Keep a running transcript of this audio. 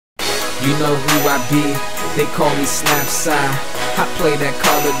You know who I be, they call me Slapside. I play that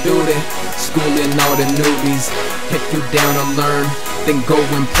Call of Duty, schooling all the newbies. If you down to learn, then go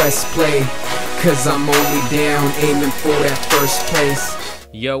and press play, cause I'm only down aiming for that first place.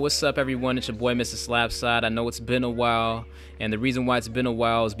 Yo, what's up everyone? It's your boy Mr. Slapside. I know it's been a while, and the reason why it's been a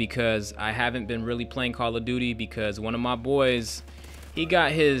while is because I haven't been really playing Call of Duty because one of my boys, he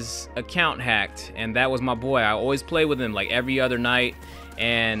got his account hacked, and that was my boy. I always play with him like every other night,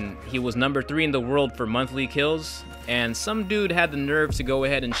 and he was number 3 in the world for monthly kills, and some dude had the nerve to go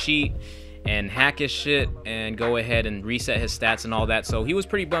ahead and cheat and hack his shit and go ahead and reset his stats and all that. So he was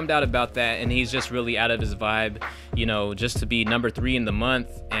pretty bummed out about that, and he's just really out of his vibe, you know, just to be number 3 in the month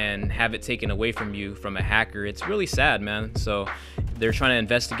and have it taken away from you from a hacker. It's really sad, man. So they're trying to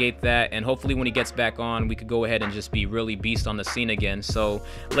investigate that, and hopefully when he gets back on, we could go ahead and just be really beast on the scene again. So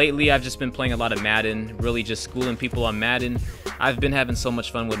lately I've just been playing a lot of Madden, really just schooling people on Madden. I've been having so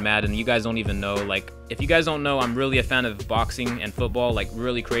much fun with Madden. You guys don't even know. Like, if you guys don't know, I'm really a fan of boxing and football, like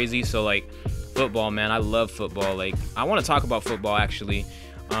really crazy. So like football, man, I love football. Like, I want to talk about football actually.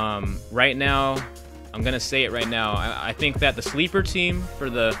 Right now, I'm gonna say it right now, I think that the sleeper team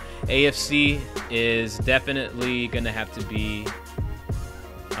for the AFC is definitely gonna have to be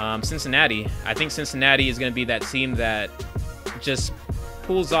Cincinnati. I think Cincinnati is gonna be that team that just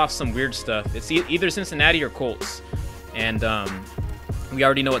pulls off some weird stuff. It's either Cincinnati or Colts, and we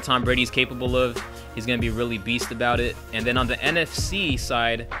already know what Tom Brady's capable of. He's gonna be really beast about it. And then on the NFC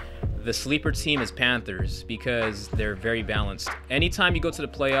side, the sleeper team is Panthers because they're very balanced. Anytime you go to the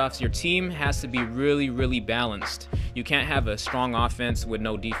playoffs, your team has to be really, really balanced. You can't have a strong offense with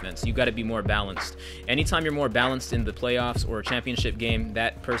no defense. You got to be more balanced. Anytime you're more balanced in the playoffs or a championship game,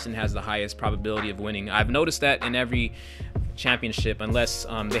 that person has the highest probability of winning. I've noticed that in every championship, unless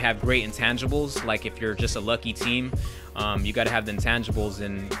they have great intangibles. Like if you're just a lucky team, you got to have the intangibles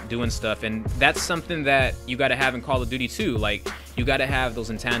and doing stuff, and that's something that you got to have in Call of Duty too. Like, you got to have those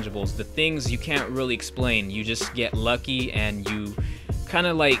intangibles, the things you can't really explain. You just get lucky, and you kind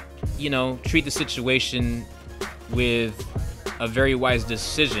of, like, you know, treat the situation with a very wise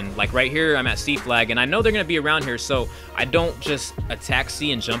decision. Like right here, I'm at C flag, and I know they're gonna be around here, so I don't just attack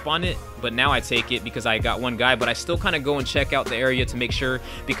C and jump on it, but now I take it because I got one guy. But I still kind of go and check out the area to make sure,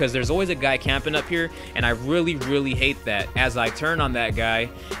 because there's always a guy camping up here, and I really, really hate that as I turn on that guy.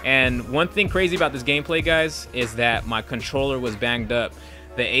 And one thing crazy about this gameplay, guys, is that my controller was banged up.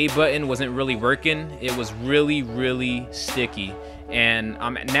 The A button wasn't really working. It was really, really sticky. And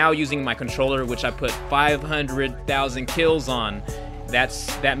I'm now using my controller, which I put 500,000 kills on.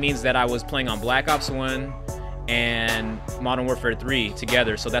 That means that I was playing on Black Ops 1 and Modern Warfare 3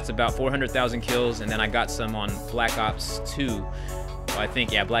 together. So that's about 400,000 kills, and then I got some on Black Ops 2. I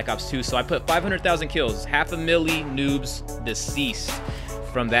think, yeah, Black Ops 2. So I put 500,000 kills, 500,000 noobs deceased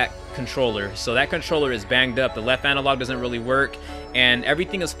from that controller. So that controller is banged up. The left analog doesn't really work, and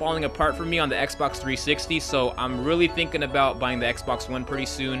everything is falling apart for me on the Xbox 360. So I'm really thinking about buying the Xbox One pretty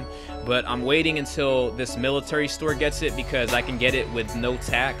soon, but I'm waiting until this military store gets it, because I can get it with no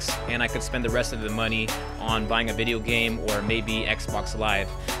tax, and I could spend the rest of the money on buying a video game or maybe Xbox Live.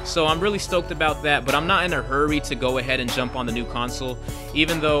 So I'm really stoked about that, but I'm not in a hurry to go ahead and jump on the new console,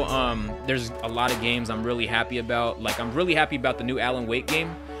 even though there's a lot of games I'm really happy about. Like, I'm really happy about the new Alan Wake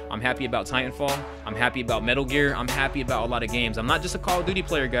game. I'm happy about Titanfall. I'm happy about Metal Gear. I'm happy about a lot of games. I'm not just a Call of Duty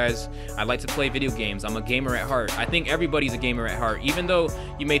player, guys. I like to play video games. I'm a gamer at heart. I think everybody's a gamer at heart, even though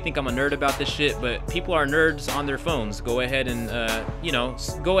you may think I'm a nerd about this shit, but people are nerds on their phones. Go ahead and, you know,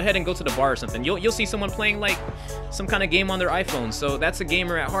 go ahead and go to the bar or something. You'll see someone playing, like, some kind of game on their iPhone. So that's a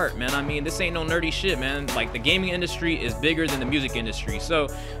gamer at heart, man. I mean, this ain't no nerdy shit, man. Like, the gaming industry is bigger than the music industry. So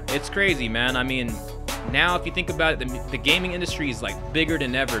it's crazy, man. I mean, now if you think about it, the gaming industry is like bigger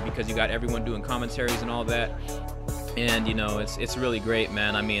than ever, because you got everyone doing commentaries and all that, and you know, it's really great,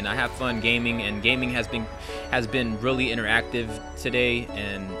 man. I mean, I have fun gaming, and gaming has been really interactive today,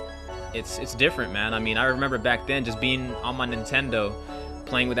 and it's different, man. I mean, I remember back then just being on my Nintendo,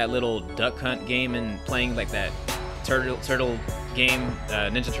 playing with that little duck hunt game and playing like that turtle game,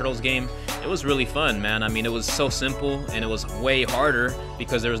 Ninja Turtles game. It was really fun, man. I mean, it was so simple, and it was way harder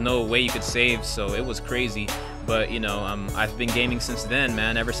because there was no way you could save, so it was crazy. But you know, I've been gaming since then,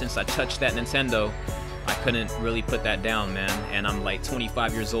 man. Ever since I touched that Nintendo, I couldn't really put that down, man. And I'm like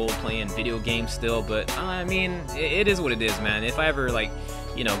 25 years old playing video games still, but I mean, it is what it is, man. If I ever, like,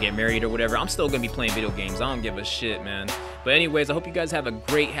 you know, get married or whatever, I'm still gonna be playing video games. I don't give a shit, man. But anyways, I hope you guys have a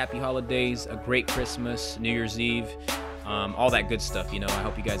great happy holidays, a great Christmas, New Year's Eve, all that good stuff, you know. I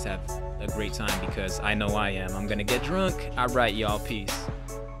hope you guys have a great time, because I know I am. I'm gonna get drunk. All right, y'all, peace.